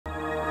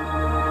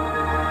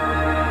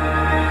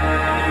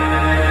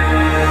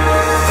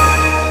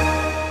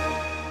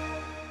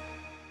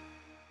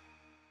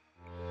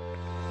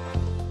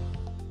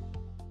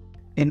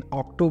In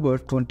October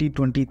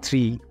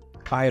 2023,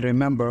 I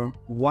remember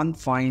one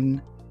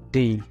fine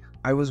day,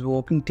 I was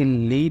working till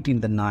late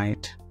in the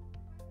night,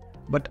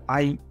 but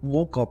I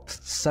woke up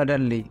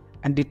suddenly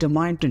and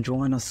determined to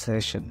join a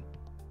session.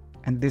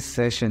 And this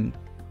session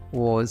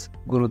was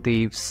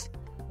Gurudev's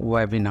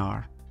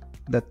webinar,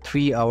 the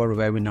 3-hour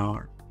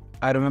webinar.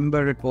 I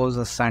remember it was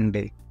a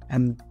Sunday,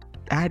 and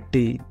that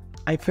day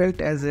I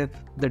felt as if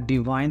the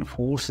divine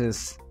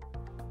forces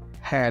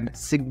had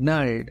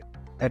signaled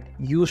that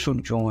you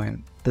should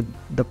join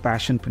the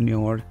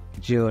Passionpreneur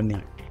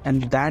journey.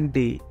 And that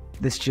day,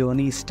 this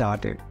journey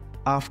started.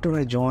 After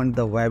I joined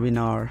the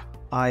webinar,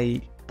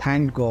 I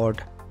thanked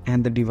God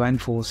and the divine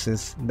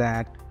forces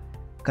that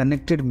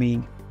connected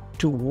me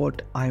to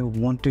what I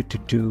wanted to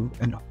do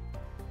and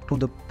to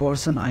the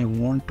person I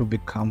want to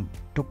become,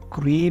 to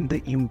create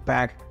the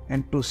impact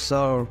and to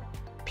serve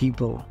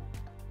people.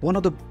 One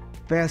of the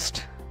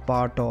best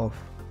part of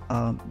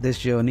this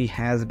journey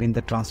has been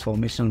the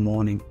transformational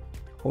morning.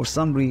 For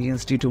some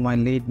reasons, due to my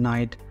late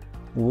night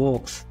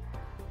walks,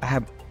 I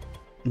have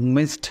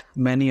missed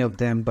many of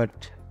them,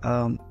 but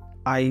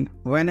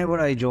whenever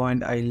I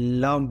joined, I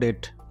loved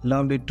it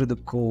to the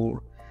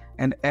core,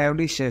 and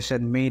every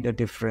session made a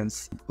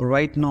difference.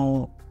 Right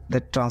now, the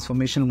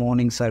transformational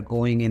mornings are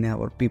going in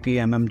our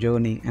PPMM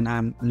journey, and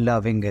I'm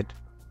loving it.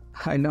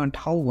 I learned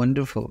how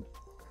wonderful.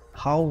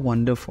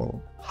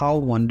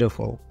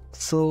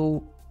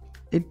 So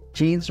it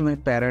changed my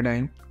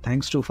paradigm.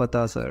 Thanks to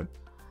Fatah sir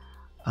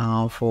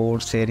for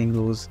sharing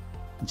those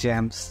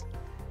gems,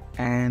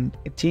 and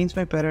it changed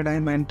my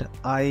paradigm, and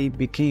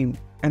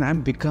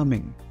I'm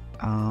becoming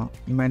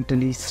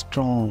mentally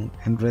strong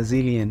and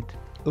resilient.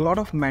 A lot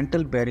of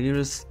mental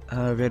barriers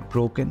were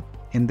broken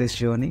in this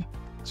journey,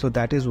 so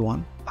that is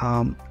one.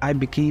 I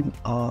became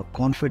a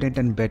confident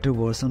and better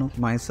version of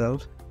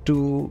myself.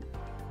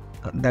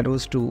 That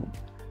was two.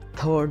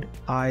 Third,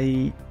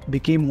 I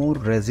became more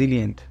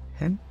resilient.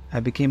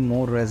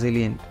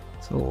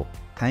 So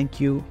thank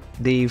you,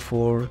 Dave,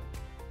 for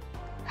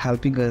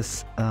helping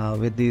us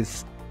with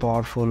these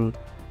powerful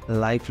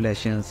life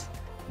lessons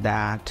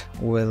that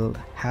will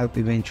help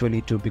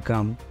eventually to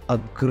become a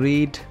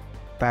great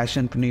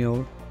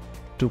passionpreneur,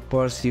 to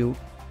pursue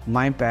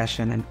my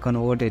passion and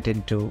convert it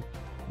into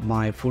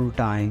my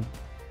full-time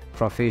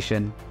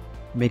profession,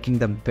 making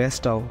the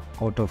best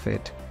out of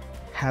it,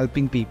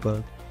 helping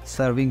people,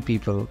 serving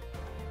people,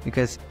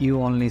 because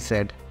you only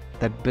said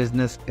that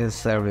business is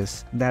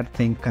service. That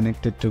thing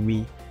connected to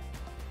me.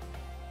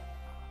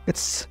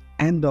 It's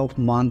end of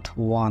month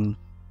 1,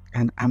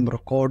 and I'm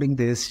recording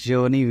this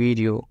journey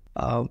video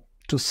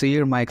to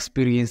share my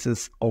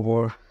experiences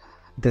over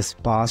this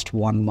past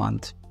 1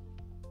 month.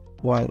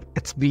 Well,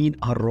 it's been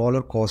a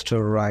roller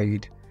coaster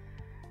ride,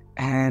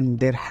 and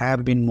there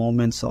have been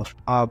moments of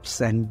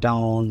ups and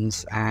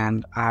downs,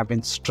 and I've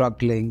been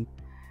struggling,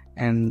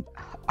 and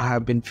I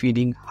have been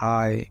feeling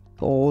high.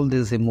 All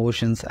these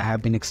emotions I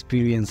have been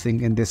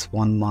experiencing in this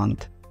 1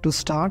 month. To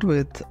start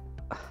with,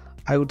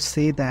 I would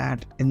say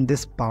that in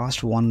this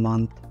past 1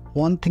 month,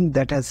 one thing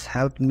that has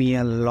helped me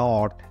a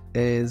lot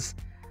is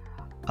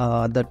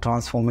the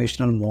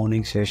transformational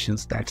morning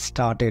sessions that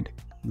started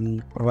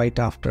right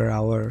after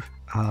our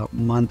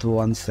month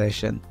 1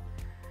 session.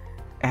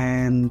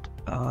 And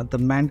the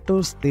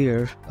mentors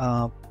there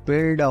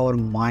build our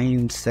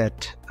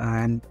mindset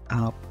and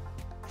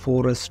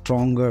for a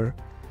stronger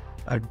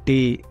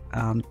day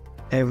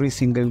every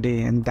single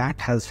day, and that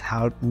has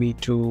helped me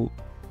to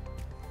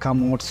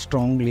come out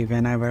strongly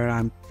whenever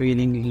I'm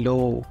feeling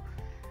low.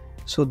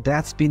 So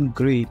that's been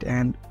great,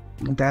 and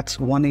that's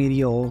one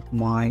area of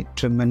my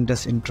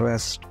tremendous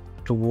interest,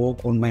 to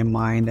work on my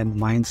mind and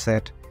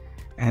mindset,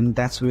 and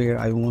that's where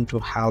I want to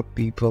help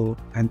people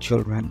and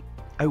children.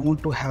 I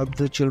want to help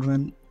the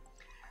children,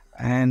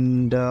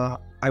 and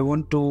I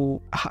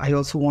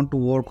also want to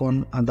work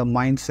on the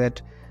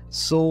mindset.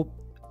 So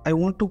I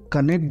want to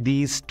connect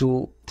these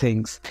two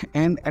things,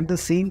 and at the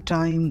same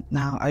time,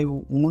 now I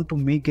want to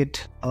make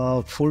it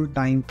a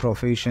full-time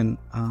profession.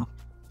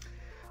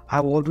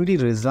 I've already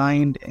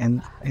resigned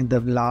in the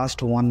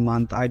last 1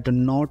 month. I do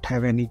not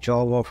have any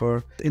job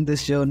offer. In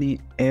this journey,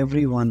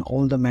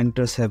 all the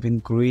mentors have been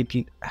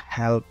great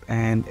help,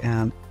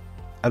 and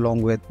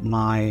along with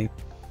my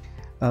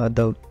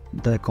the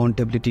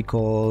accountability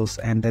calls,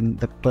 and then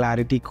the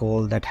clarity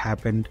call that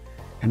happened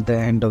at the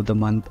end of the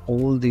month.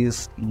 All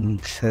these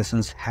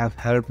sessions have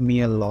helped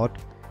me a lot.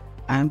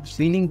 I'm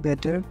feeling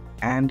better,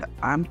 and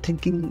I'm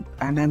thinking,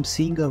 and I'm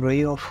seeing a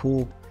ray of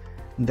hope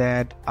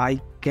that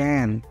I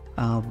can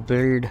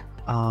build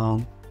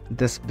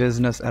this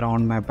business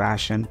around my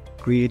passion,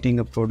 creating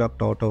a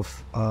product out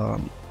of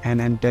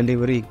and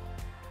delivering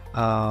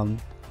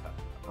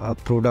a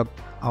product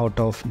out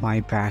of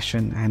my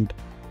passion, and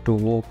to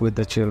work with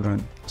the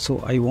children. So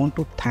I want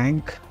to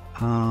thank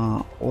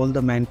all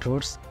the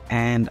mentors,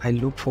 and I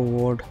look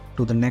forward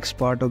to the next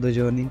part of the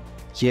journey.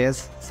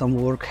 Yes, some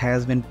work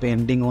has been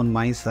pending on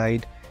my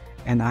side,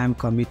 and I am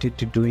committed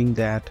to doing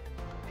that.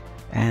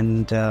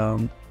 And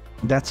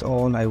that's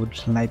all I would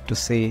like to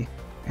say.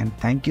 And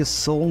thank you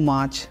so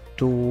much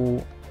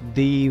to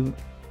Dave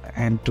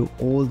and to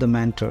all the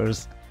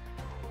mentors.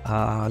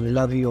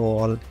 Love you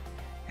all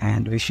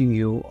and wishing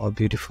you a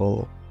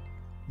beautiful,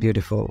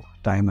 beautiful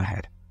time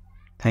ahead.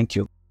 Thank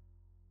you.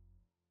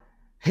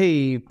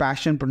 Hey,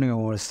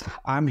 Passionpreneurs,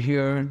 I'm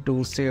here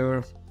to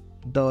share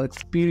the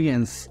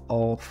experience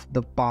of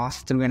the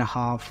past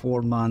 3.5,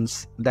 4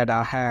 months that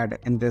I had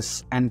in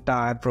this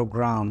entire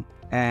program.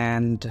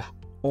 And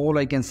all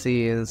I can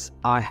say is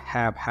I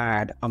have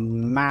had a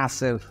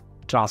massive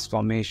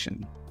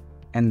transformation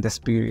in this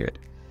period.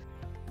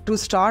 To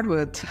start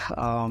with,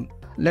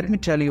 let me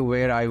tell you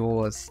where I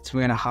was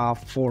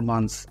 3.5, 4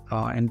 months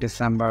in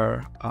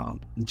December,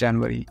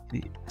 January,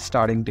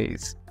 starting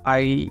days.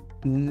 I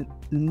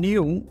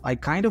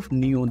kind of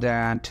knew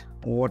that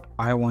what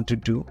I want to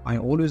do. I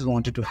always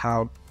wanted to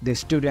help the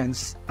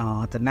students,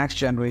 the next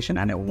generation,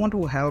 and I want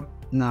to help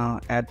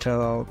at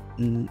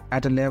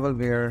a level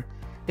where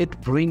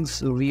it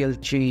brings real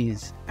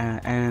change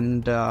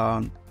and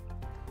some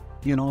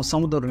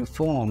of the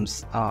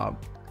reforms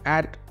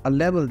at a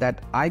level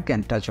that I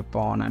can touch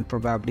upon and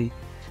probably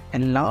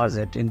enlarge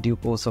it in due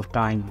course of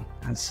time.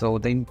 And so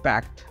the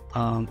impact,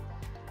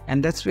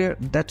 and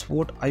that's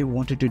what I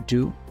wanted to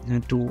do,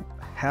 to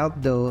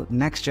help the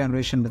next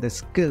generation with the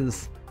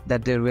skills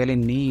that they really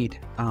need.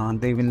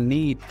 They will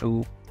need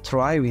to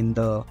thrive in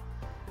the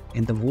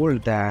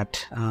world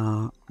that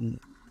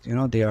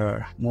they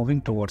are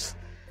moving towards.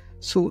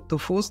 So the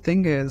first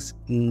thing is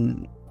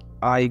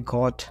I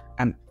got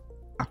a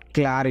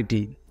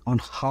clarity on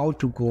how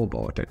to go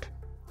about it.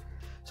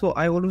 So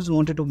I always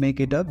wanted to make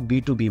it a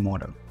B2B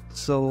model.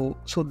 So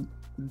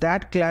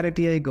that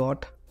clarity I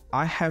got,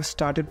 I have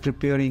started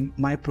preparing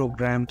my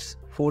programs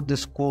for the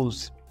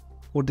schools,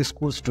 for the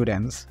school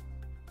students.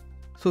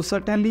 So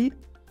certainly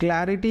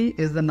clarity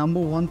is the number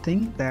one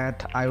thing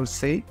that I would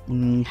say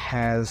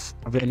has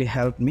really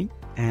helped me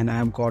and I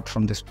have got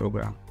from this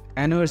program.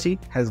 Energy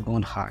has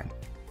gone high.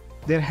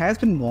 There has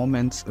been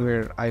moments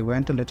where I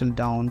went a little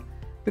down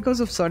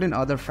because of certain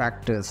other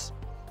factors,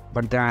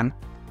 but then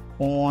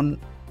on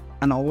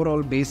an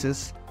overall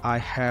basis, I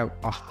have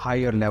a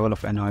higher level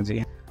of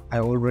energy. I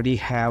already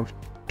have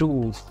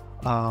 2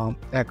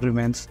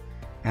 agreements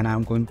and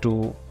I'm going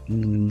to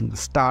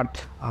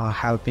start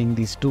helping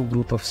these 2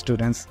 group of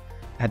students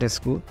at a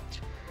school.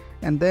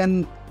 And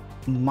then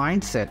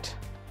mindset.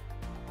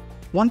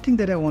 One thing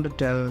that I want to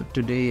tell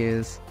today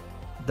is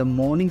the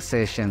morning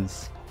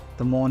sessions,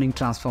 the morning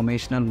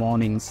transformational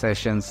morning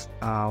sessions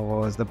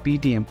was the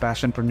PTM,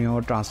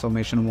 Passionpreneur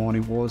Transformational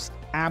Morning, was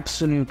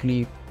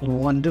absolutely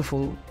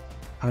wonderful.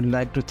 I would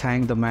like to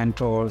thank the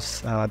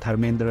mentors,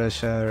 Dharmendra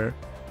sir,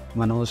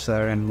 Manoj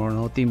sir and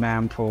Monoti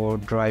ma'am for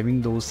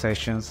driving those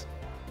sessions.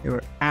 They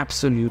were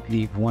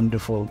absolutely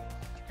wonderful.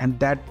 And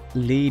that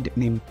laid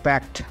an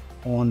impact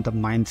on the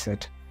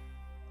mindset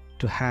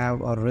to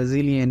have a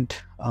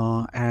resilient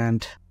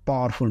and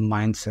powerful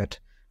mindset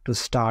to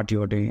start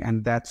your day.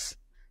 And that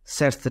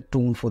sets the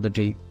tone for the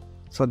day.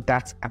 So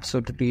that's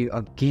absolutely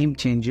a game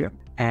changer.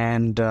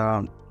 And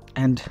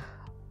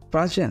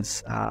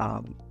presence,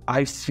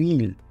 I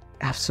feel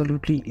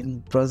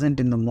absolutely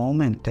present in the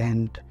moment,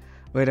 and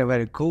wherever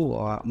I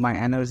go, my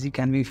energy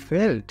can be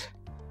felt.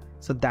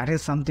 So that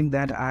is something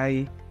that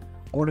I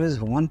always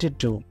wanted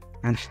to,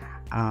 and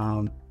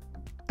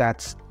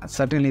that's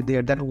certainly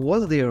there. That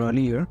was there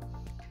earlier,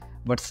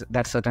 but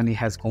that certainly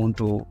has gone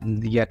to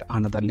yet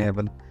another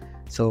level.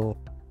 So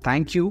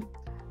thank you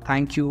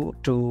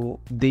to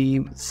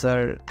Dev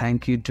sir,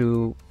 thank you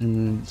to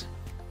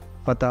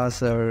Fatah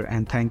sir,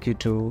 and thank you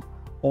to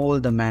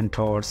all the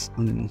mentors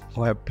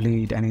who have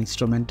played an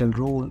instrumental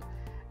role.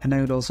 And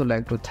I would also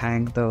like to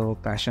thank the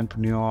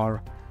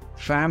Passionpreneur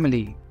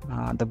family,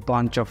 the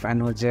bunch of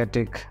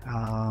energetic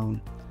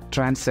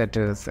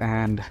trendsetters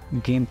and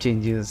game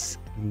changers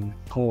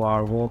who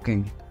are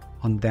working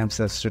on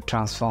themselves to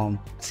transform.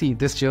 See,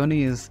 this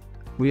journey is,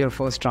 we are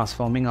first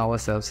transforming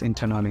ourselves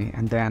internally,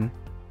 and then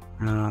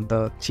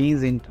the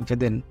change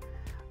within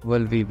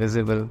will be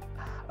visible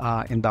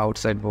in the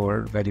outside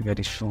world very,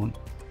 very soon.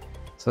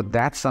 So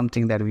that's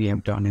something that we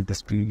have done in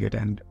this period,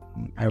 and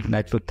I would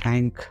like to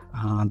thank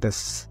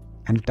this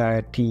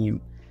entire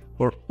team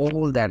for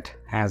all that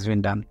has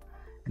been done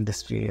in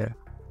this period.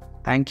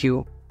 Thank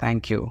you,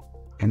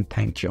 and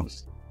thank you.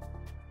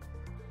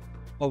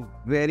 A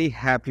very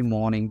happy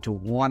morning to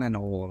one and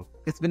all.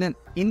 It's been an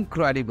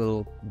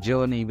incredible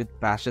journey with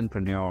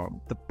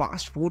Passionpreneur. The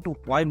past 4 to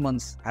 5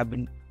 months have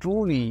been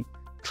truly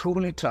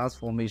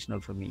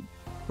transformational for me.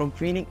 From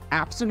feeling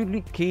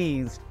absolutely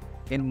caged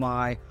in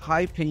my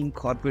high-paying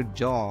corporate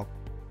job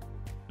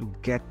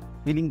to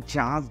feeling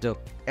charged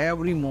up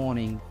every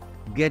morning,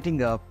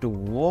 getting up to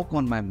work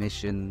on my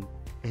mission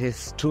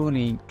is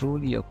truly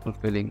a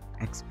fulfilling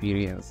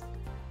experience.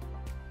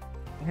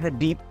 I had a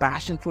deep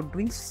passion for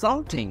doing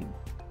something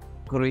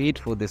great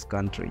for this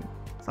country,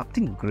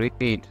 something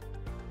great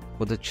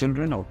for the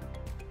children of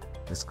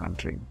this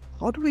country.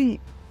 How do we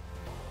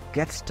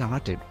get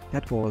started?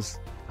 That was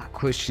a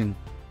question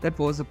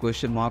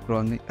mark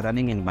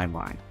running in my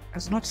mind. I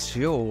was not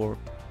sure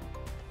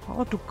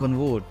how to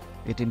convert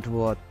it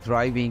into a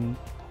thriving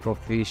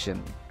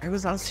profession. I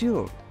was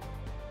unsure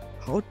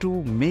how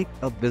to make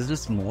a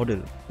business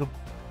model to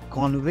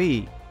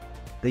convey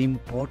the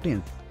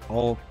importance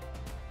of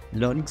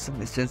learning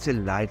some essential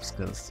life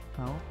skills,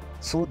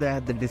 so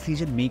that the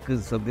decision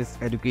makers of these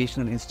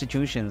educational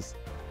institutions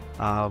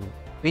are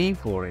paying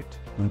for it.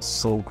 I'm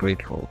so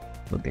grateful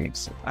for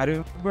this. I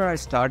remember I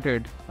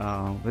started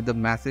with the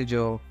message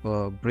of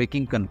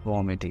breaking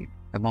conformity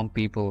among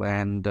people,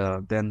 and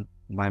then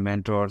my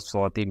mentors,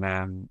 Swati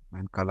ma'am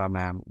and Kala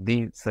ma'am,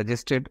 they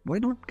suggested, why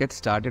not get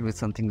started with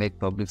something like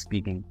public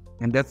speaking?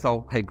 And that's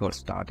how I got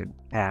started.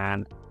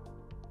 And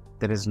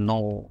there is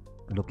no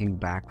looking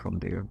back from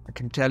there. I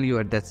can tell you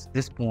at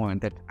this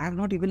point that I have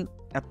not even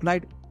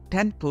applied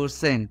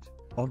 10%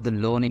 of the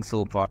learning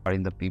so far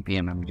in the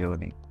PPMM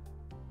journey.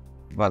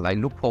 Well, I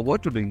look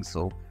forward to doing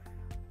so.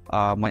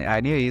 My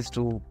idea is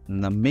to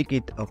make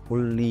it a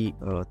fully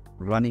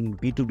running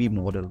B2B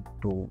model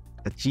to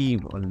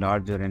achieve a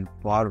larger and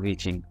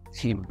far-reaching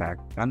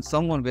impact. I'm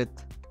someone with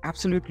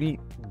absolutely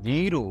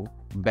zero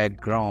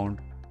background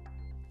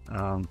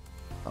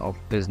of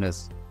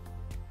business,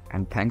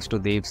 and thanks to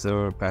Dev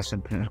sir,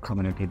 Passionpreneur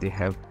community, they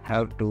have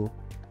helped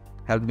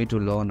me to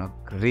learn a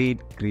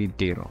great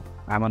deal.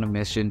 I'm on a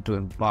mission to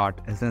impart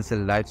essential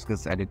life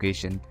skills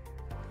education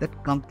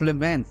that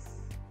complements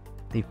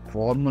the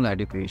formal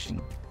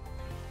education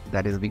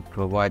that is being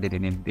provided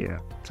in India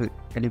through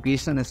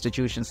educational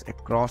institutions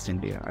across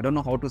India. I don't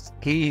know how to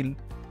scale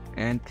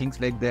and things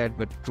like that,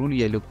 but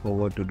truly I look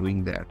forward to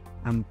doing that.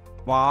 I'm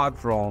far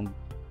from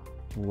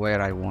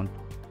where I want,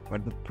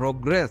 but the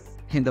progress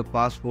in the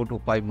past 4 to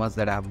 5 months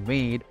that I've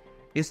made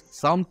is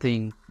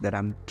something that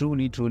I'm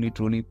truly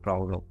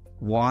proud of.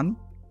 One,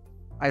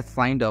 I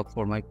signed up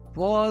for my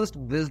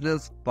first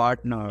business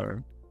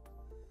partner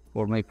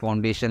for my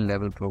foundation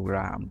level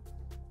program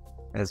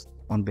as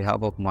on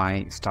behalf of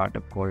my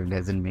startup called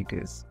Legend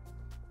Makers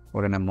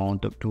for an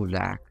amount of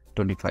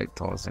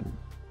 2,25,000.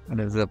 And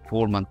it's a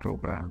 4-month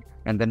program.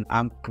 And then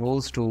I'm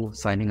close to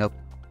signing up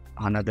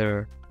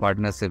another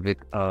partnership with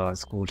a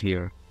school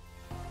here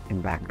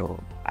in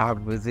Bangalore. I've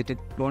visited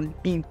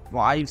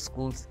 25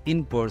 schools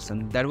in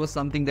person. That was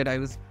something that I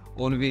was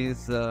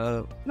always,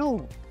 it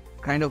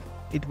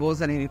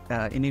was an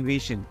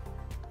innovation.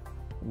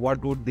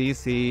 What would they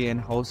say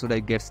and how should I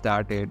get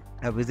started?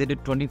 I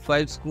visited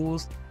 25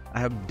 schools. I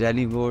have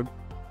delivered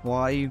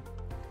 5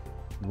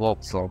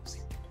 workshops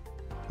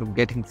to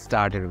getting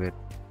started with.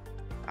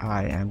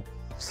 I am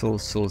so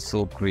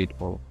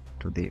grateful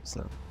to Dev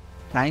sir.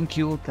 Thank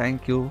you,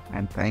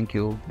 and thank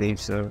you, Dev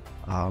sir.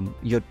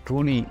 You're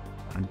truly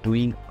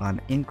doing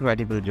an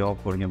incredible job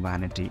for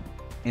humanity,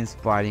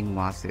 inspiring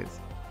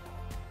masses.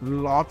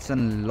 Lots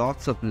and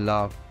lots of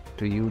love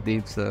to you,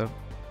 Dev sir,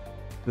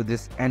 to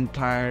this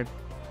entire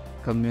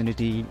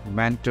community,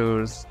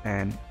 mentors,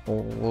 and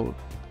all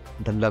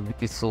the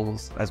lovely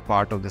souls as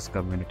part of this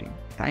community.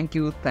 Thank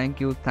you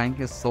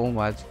so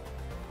much,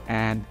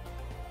 and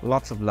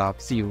lots of love.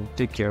 See you.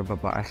 Take care.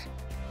 Bye-bye.